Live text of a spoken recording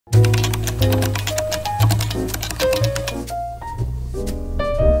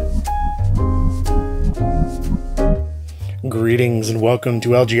Greetings and welcome to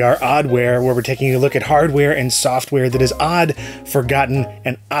LGR Oddware, where we're taking a look at hardware and software that is odd, forgotten,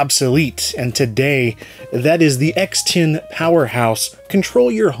 and obsolete. And today, that is the X10 Powerhouse.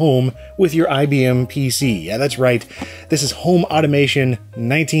 Control your home with your IBM PC. Yeah, that's right. This is home automation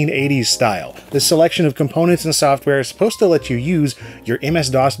 1980s style. This selection of components and software is supposed to let you use your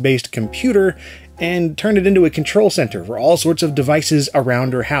MS-DOS-based computer and turn it into a control center for all sorts of devices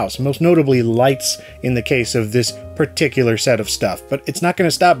around your house, most notably lights in the case of this particular set of stuff. But it's not going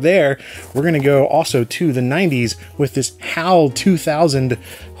to stop there. We're going to go also to the 90s with this HAL 2000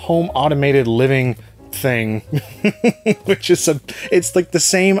 home automated living thing, which is it's like the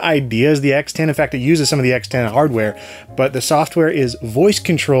same idea as the X10. In fact, it uses some of the X10 hardware, but the software is voice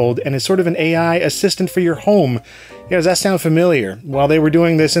controlled and is sort of an AI assistant for your home. Yeah, does that sound familiar? Well, they were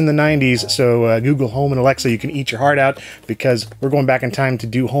doing this in the 90s, so Google Home and Alexa, you can eat your heart out, because we're going back in time to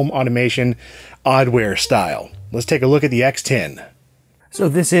do home automation Oddware style. Let's take a look at the X10. So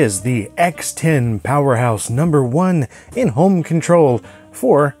this is the X10 Powerhouse #1 in home control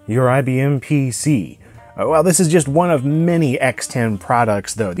for your IBM PC. Well, this is just one of many X10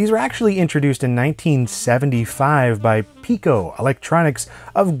 products, though. These were actually introduced in 1975 by Pico Electronics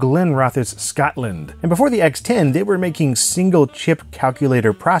of Glenrothes, Scotland. And before the X10, they were making single-chip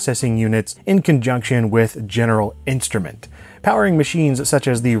calculator processing units in conjunction with General Instrument, powering machines such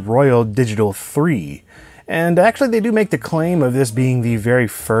as the Royal Digital 3. And actually, they do make the claim of this being the very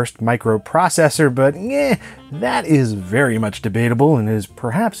first microprocessor, but that is very much debatable and is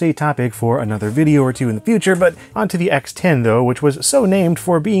perhaps a topic for another video or two in the future. But onto the X10 though, which was so named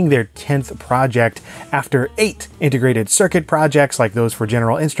for being their 10th project after 8 integrated circuit projects like those for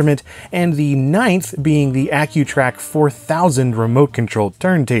General Instrument, and the 9th being the Accutrack 4000 remote-controlled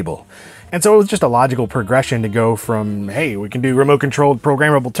turntable. And so it was just a logical progression to go from, hey, we can do remote-controlled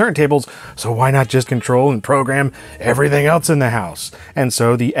programmable turntables, so why not just control and program everything else in the house? And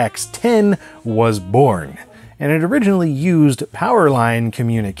so the X10 was born. And it originally used power line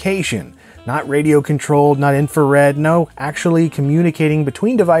communication. Not radio-controlled, not infrared, no, actually communicating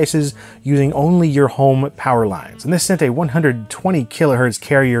between devices using only your home power lines. And this sent a 120 kilohertz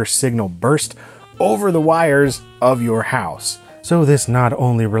carrier signal burst over the wires of your house. So this not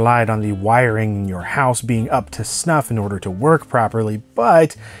only relied on the wiring in your house being up to snuff in order to work properly,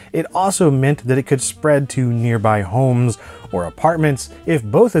 but it also meant that it could spread to nearby homes or apartments if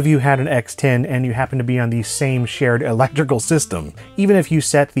both of you had an X10 and you happen to be on the same shared electrical system. Even if you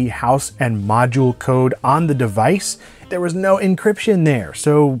set the house and module code on the device, there was no encryption there,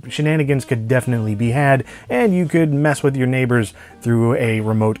 so shenanigans could definitely be had, and you could mess with your neighbors through a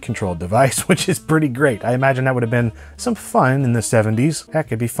remote-controlled device, which is pretty great. I imagine that would have been some fun in the 70s. Heck,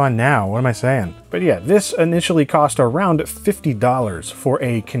 it'd be fun now, what am I saying? But yeah, this initially cost around $50 for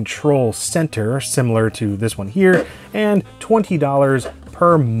a control center, similar to this one here, and $20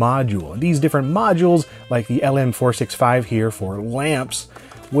 per module. And these different modules, like the LM465 here for lamps,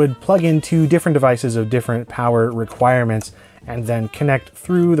 would plug into different devices of different power requirements and then connect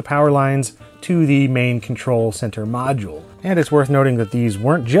through the power lines to the main control center module. And it's worth noting that these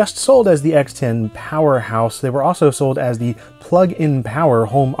weren't just sold as the X10 Powerhouse, they were also sold as the plug-in power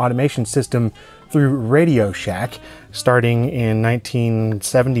home automation system through Radio Shack, starting in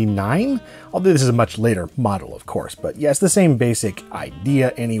 1979. Although this is a much later model, of course, but yes, the same basic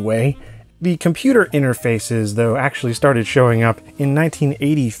idea anyway. The computer interfaces, though, actually started showing up in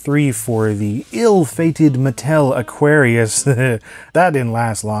 1983 for the ill-fated Mattel Aquarius. That didn't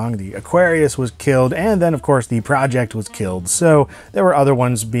last long. The Aquarius was killed, and then, of course, the project was killed. So there were other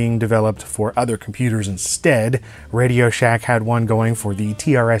ones being developed for other computers instead. Radio Shack had one going for the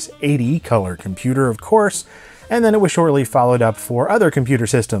TRS-80 color computer, of course. And then it was shortly followed up for other computer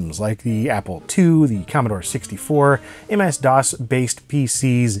systems like the Apple II, the Commodore 64, MS-DOS-based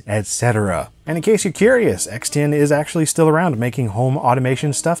PCs, etc. And in case you're curious, X10 is actually still around making home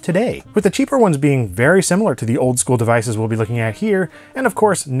automation stuff today, with the cheaper ones being very similar to the old school devices we'll be looking at here, and of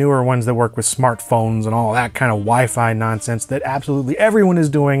course newer ones that work with smartphones and all that kind of Wi-Fi nonsense that absolutely everyone is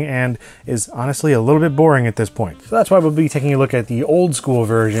doing and is honestly a little bit boring at this point. So that's why we'll be taking a look at the old school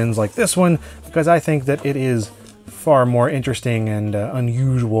versions like this one, because I think that it is far more interesting and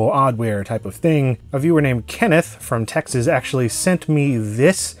unusual Oddware type of thing. A viewer named Kenneth from Texas actually sent me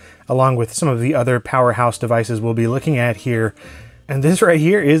this along with some of the other Powerhouse devices we'll be looking at here. And this right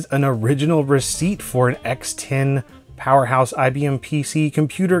here is an original receipt for an X10 Powerhouse IBM PC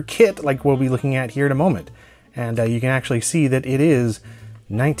computer kit like we'll be looking at here in a moment. And you can actually see that it is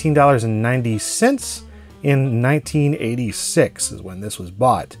 $19.90 in 1986 is when this was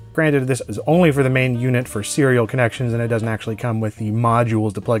bought. Granted, this is only for the main unit for serial connections, and it doesn't actually come with the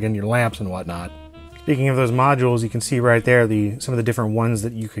modules to plug in your lamps and whatnot. Speaking of those modules, you can see right there some of the different ones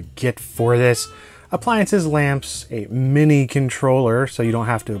that you could get for this. Appliances, lamps, a mini controller, so you don't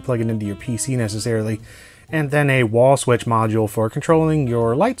have to plug it into your PC necessarily, and then a wall switch module for controlling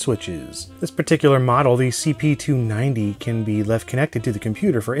your light switches. This particular model, the CP290, can be left connected to the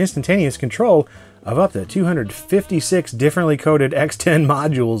computer for instantaneous control of up to 256 differently coded X10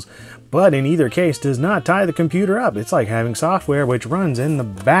 modules, but in either case does not tie the computer up. It's like having software which runs in the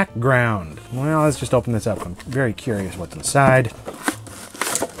background. Well, let's just open this up. I'm very curious what's inside.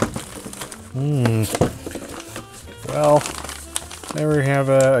 Well, there we have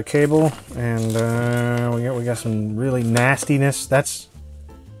a cable, and we got some really nastiness. That's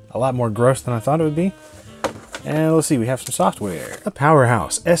a lot more gross than I thought it would be. And let's see, we have some software. A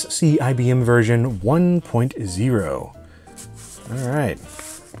Powerhouse SC IBM version 1.0. All right,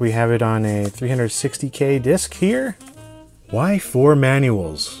 we have it on a 360K disc here. Why 4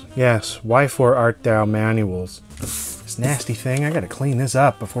 manuals? Yes, why 4 art thou manuals? This nasty thing, I gotta clean this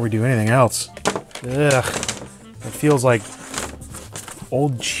up before we do anything else. Ugh, it feels like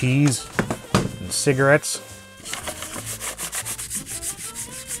old cheese and cigarettes.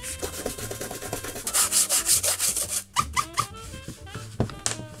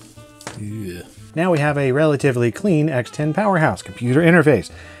 Yeah. Now we have a relatively clean X10 Powerhouse computer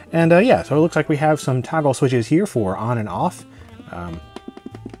interface. And yeah, so it looks like we have some toggle switches here for on and off.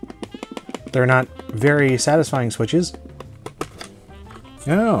 They're not very satisfying switches.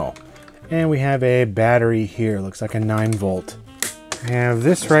 Oh, and we have a battery here, looks like a 9-volt. I have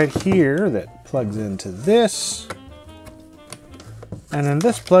this right here that plugs into this. And then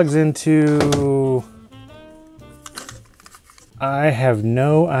this plugs into... I have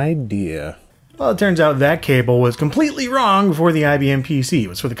no idea. Well, it turns out that cable was completely wrong for the IBM PC. It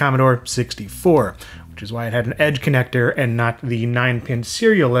was for the Commodore 64, which is why it had an edge connector and not the 9-pin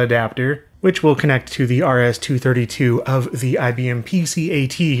serial adapter, which will connect to the RS-232 of the IBM PC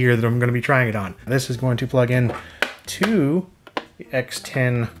AT here that I'm going to be trying it on. This is going to plug in to the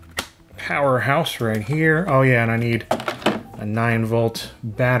X10 Powerhouse right here. Oh yeah, and I need a 9-volt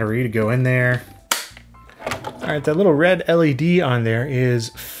battery to go in there. Alright, that little red LED on there is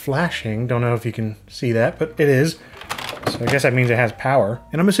flashing. Don't know if you can see that, but it is. So I guess that means it has power.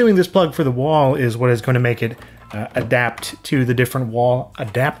 And I'm assuming this plug for the wall is what is going to make it adapt to the different wall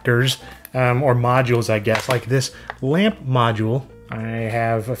adapters, or modules, I guess, like this lamp module. I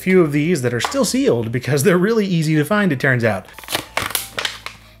have a few of these that are still sealed because they're really easy to find, it turns out.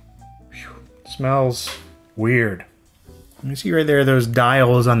 Whew. Smells weird. You see right there those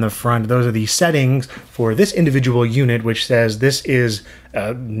dials on the front. Those are the settings for this individual unit, which says this is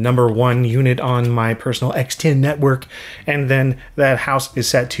 #1 unit on my personal X10 network. And then that house is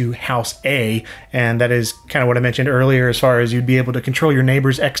set to house A. And that is kind of what I mentioned earlier as far as you'd be able to control your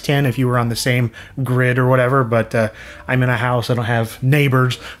neighbor's X10 if you were on the same grid or whatever. But I'm in a house, I don't have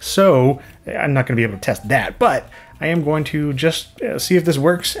neighbors, so I'm not going to be able to test that. But I am going to just see if this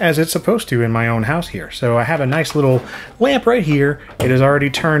works as it's supposed to in my own house here. So I have a nice little lamp right here. It is already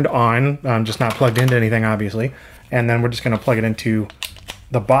turned on, just not plugged into anything, obviously. And then we're just going to plug it into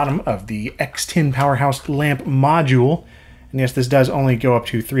the bottom of the X10 Powerhouse lamp module. And yes, this does only go up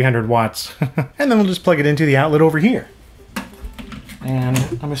to 300 watts. And then we'll just plug it into the outlet over here.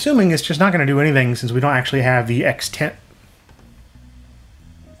 And I'm assuming it's just not going to do anything since we don't actually have the X10.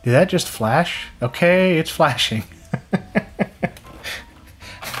 Did that just flash? Okay, it's flashing.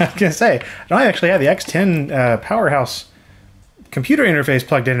 I was gonna say, I don't actually have the X10 Powerhouse computer interface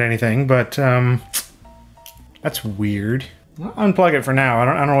plugged in anything, but that's weird. I'll unplug it for now. I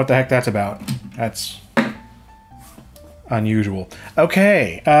don't know what the heck that's about. That's unusual.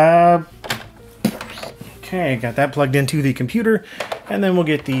 Okay, okay, got that plugged into the computer, and then we'll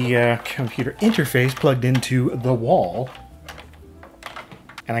get the computer interface plugged into the wall.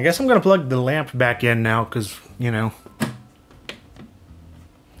 And I guess I'm gonna plug the lamp back in now, because, you know.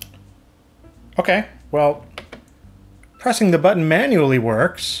 Okay, well, pressing the button manually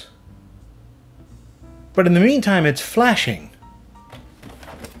works, but in the meantime it's flashing.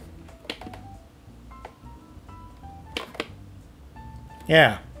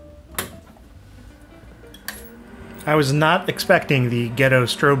 Yeah. I was not expecting the ghetto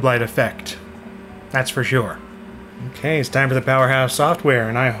strobe light effect. That's for sure. Okay, it's time for the Powerhouse software,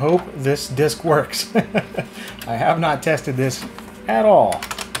 and I hope this disk works. I have not tested this at all.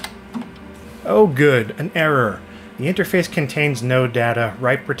 Oh good, an error. The interface contains no data.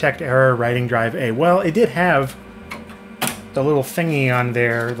 Write protect error, writing drive A. Well, it did have the little thingy on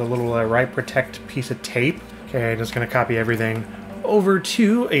there, the little write protect piece of tape. Okay, just gonna copy everything over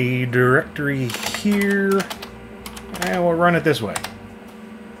to a directory here, and we'll run it this way.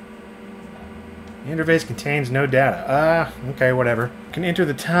 The interface contains no data. Okay, whatever. Can enter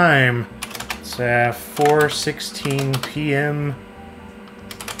the time. It's 4:16 p.m.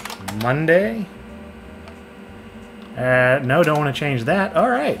 Monday? No, don't want to change that.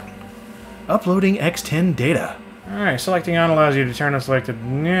 Alright. Uploading X10 data. Alright, selecting on allows you to turn on selected.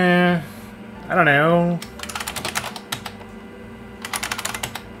 Nah, I don't know.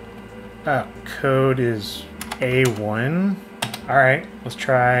 Code is A1. Alright, let's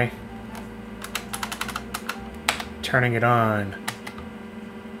try turning it on.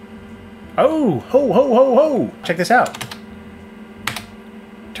 Oh, ho, ho, ho, ho! Check this out.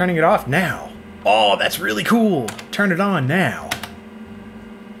 Turning it off now. Oh, that's really cool. Turn it on now.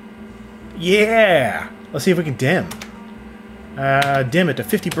 Yeah! Let's see if we can dim. Dim it to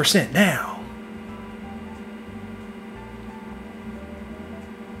 50% now.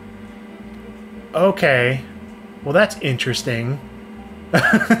 Okay. Well, that's interesting.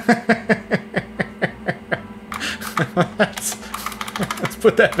 let's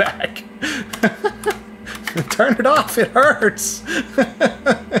put that back. Turn it off, it hurts.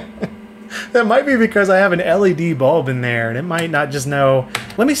 That might be because I have an LED bulb in there, and it might not just know.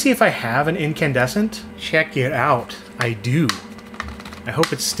 Let me see if I have an incandescent. Check it out. I do. I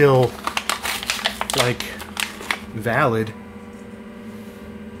hope it's still, like, valid.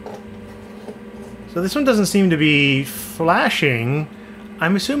 So this one doesn't seem to be flashing.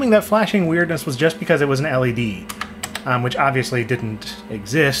 I'm assuming that flashing weirdness was just because it was an LED, which obviously didn't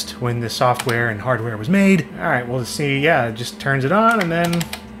exist when the software and hardware was made. Alright, well, let's see. Yeah, it just turns it on and then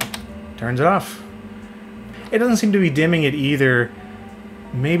turns it off. It doesn't seem to be dimming it either.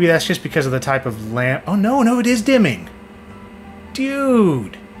 Maybe that's just because of the type of lamp. Oh, no, no, it is dimming.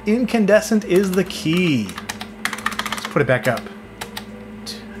 Dude, incandescent is the key. Let's put it back up.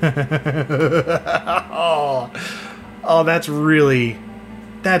 Oh, that's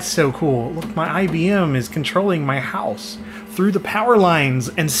so cool. Look, my IBM is controlling my house through the power lines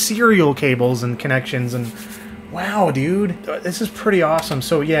and serial cables and connections, and wow, dude, this is pretty awesome.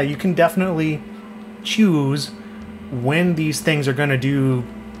 So yeah, you can definitely choose when these things are going to do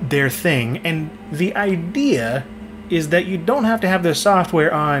their thing, and the idea is that you don't have to have the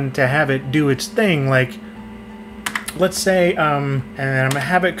software on to have it do its thing. Like, let's say, and I'm gonna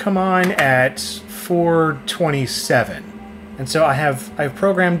have it come on at 4:27, and so I've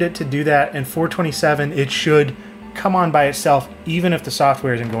programmed it to do that. And 4:27, it should come on by itself, even if the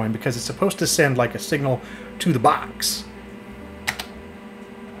software isn't going, because it's supposed to send like a signal to the box.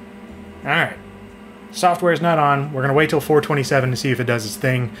 All right, software is not on. We're gonna wait till 4:27 to see if it does its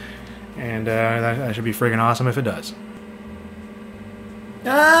thing, and that should be friggin' awesome if it does.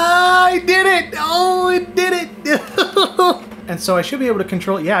 Ah, I did it! Oh, it did it! And so I should be able to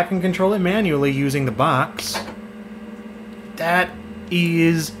control it. Yeah, I can control it manually using the box. That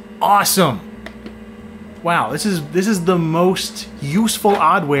is awesome. Wow, this is the most useful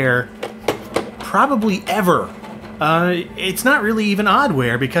Oddware probably ever. It's not really even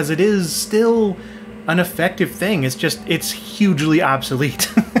Oddware because it is still an effective thing. It's just, it's hugely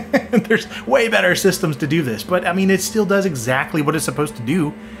obsolete. There's way better systems to do this, but I mean, it still does exactly what it's supposed to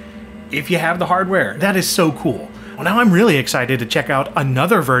do if you have the hardware. That is so cool. Well, now I'm really excited to check out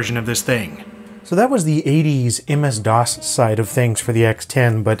another version of this thing. So that was the 80s MS-DOS side of things for the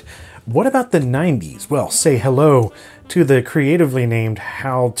X10, but what about the 90s? Well, say hello to the creatively named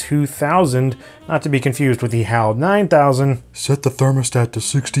HAL 2000, not to be confused with the HAL 9000. Set the thermostat to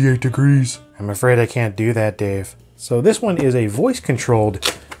 68 degrees. I'm afraid I can't do that, Dave. So this one is a voice-controlled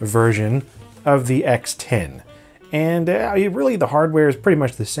version of the X10. And really the hardware is pretty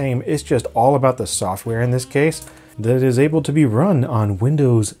much the same. It's just all about the software in this case that is able to be run on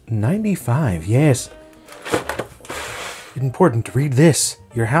Windows 95. Yes. Important to read this.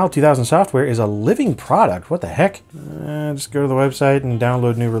 Your HAL 2000 software is a living product. What the heck? Just go to the website and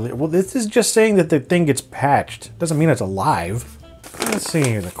download new release. Well, this is just saying that the thing gets patched. Doesn't mean it's alive. Let's see,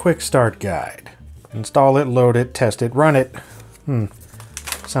 here's a quick start guide. Install it, load it, test it, run it.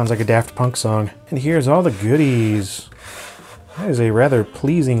 Sounds like a Daft Punk song. And here's all the goodies. That is a rather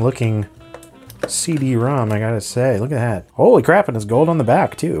pleasing looking CD-ROM, I gotta say. Look at that. Holy crap, and it's gold on the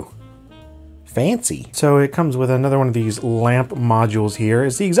back too. Fancy. So it comes with another one of these lamp modules here.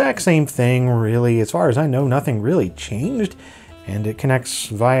 It's the exact same thing, really. As far as I know, nothing really changed. And it connects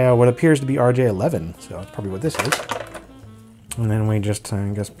via what appears to be RJ11. So that's probably what this is. And then we just, I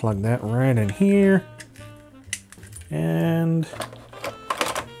guess, plug that right in here. And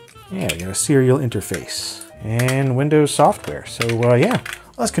yeah, we got a serial interface and Windows software. So yeah,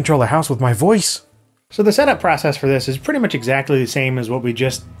 let's control the house with my voice. So the setup process for this is pretty much exactly the same as what we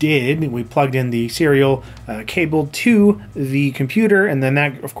just did. We plugged in the serial cable to the computer, and then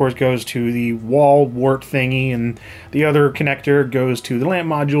that, of course, goes to the wall wart thingy, and the other connector goes to the lamp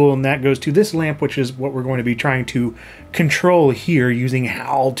module, and that goes to this lamp, which is what we're going to be trying to control here using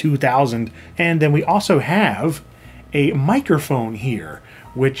HAL 2000. And then we also have a microphone here,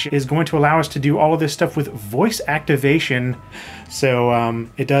 which is going to allow us to do all of this stuff with voice activation. So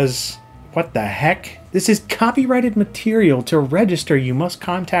it does... What the heck? This is copyrighted material. To register, you must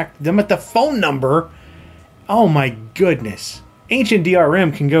contact them at the phone number. Oh my goodness. Ancient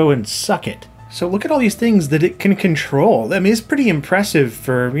DRM can go and suck it. So look at all these things that it can control. I mean, it's pretty impressive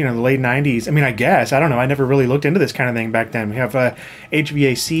for, you know, the late 90s. I mean, I guess. I don't know. I never really looked into this kind of thing back then. We have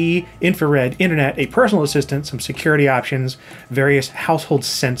HVAC, infrared, internet, a personal assistant, some security options, various household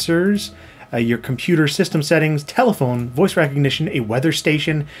sensors, your computer system settings, telephone, voice recognition, a weather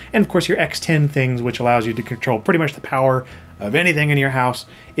station, and of course your X10 things, which allows you to control pretty much the power of anything in your house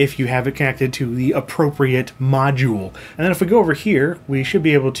if you have it connected to the appropriate module. And then if we go over here, we should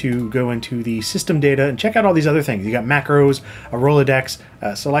be able to go into the system data and check out all these other things. You got macros, a Rolodex,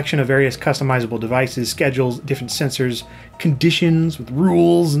 a selection of various customizable devices, schedules, different sensors, conditions with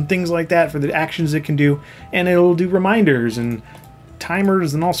rules and things like that for the actions it can do, and it'll do reminders and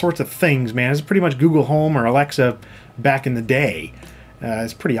timers and all sorts of things, man. It's pretty much Google Home or Alexa back in the day.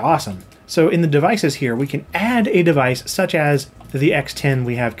 It's pretty awesome. So in the devices here, we can add a device such as the X10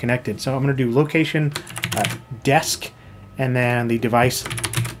 we have connected. So I'm going to do location, desk, and then the device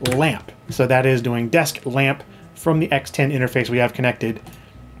lamp. So that is doing desk lamp from the X10 interface we have connected.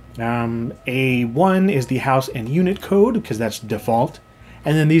 A1 is the house and unit code because that's default.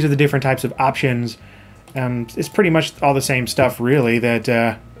 And then these are the different types of options. It's pretty much all the same stuff, really, that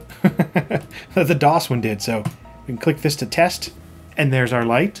that the DOS one did. So we can click this to test, and there's our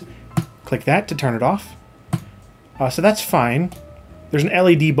light. Click that to turn it off. So that's fine. There's an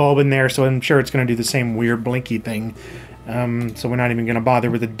LED bulb in there, so I'm sure it's going to do the same weird blinky thing. So we're not even going to bother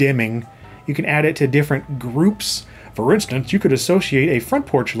with the dimming. You can add it to different groups. For instance, you could associate a front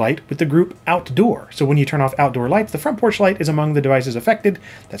porch light with the group outdoor. So when you turn off outdoor lights, the front porch light is among the devices affected.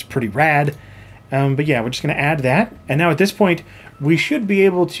 That's pretty rad. But yeah, we're just going to add that. And now at this point, we should be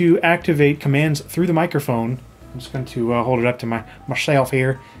able to activate commands through the microphone. I'm just going to hold it up to myself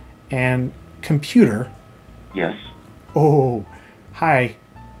here. And computer. Yes. Oh, hi.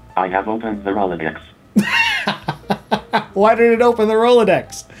 I have opened the Rolodex. Why did it open the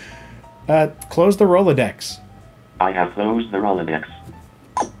Rolodex? Close the Rolodex. I have closed the Rolodex.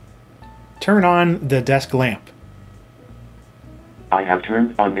 Turn on the desk lamp. I have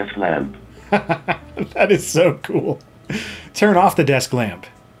turned on this lamp. That is so cool. Turn off the desk lamp.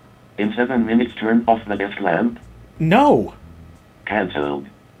 In 7 minutes, turn off the desk lamp. No. Cancelled.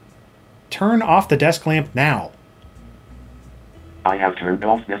 Turn off the desk lamp now. I have turned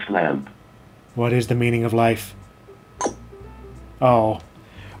off desk lamp. What is the meaning of life? Oh.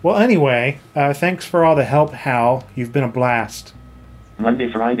 Well, anyway, thanks for all the help, Hal. You've been a blast.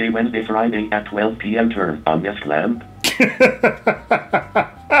 Monday, Friday, Wednesday, Friday at 12 p.m. Turn on desk lamp.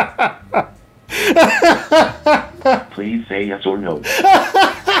 Please say yes or no.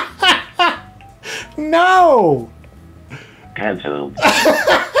 No! Cancelled.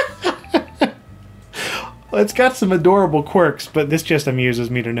 Well, it's got some adorable quirks, but this just amuses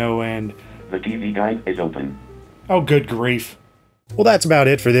me to no end. The TV guide is open. Oh, good grief. Well, that's about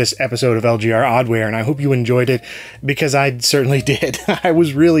it for this episode of LGR Oddware, and I hope you enjoyed it, because I certainly did. I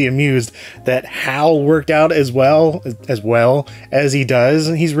was really amused that Hal worked out as well as he does.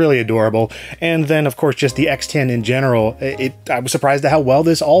 He's really adorable. And then, of course, just the X10 in general. I was surprised at how well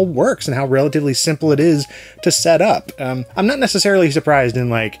this all works and how relatively simple it is to set up. I'm not necessarily surprised in,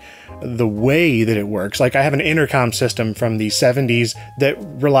 like, the way that it works. Like, I have an intercom system from the 70s that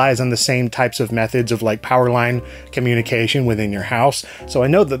relies on the same types of methods of, like, power line communication within your house. So I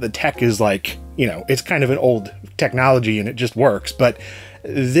know that the tech is, like, you know, it's kind of an old technology and it just works. But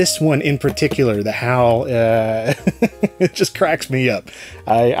this one in particular, the HAL, it just cracks me up.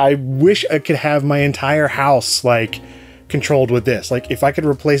 I wish I could have my entire house, like, controlled with this. Like, if I could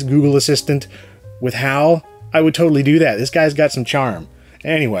replace Google Assistant with HAL, I would totally do that. This guy's got some charm.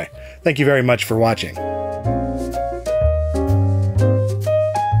 Anyway, thank you very much for watching.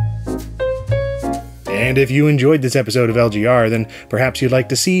 And if you enjoyed this episode of LGR, then perhaps you'd like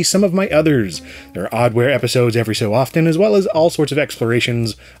to see some of my others. There are Oddware episodes every so often, as well as all sorts of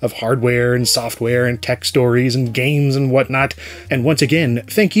explorations of hardware and software and tech stories and games and whatnot. And once again,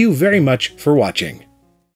 thank you very much for watching.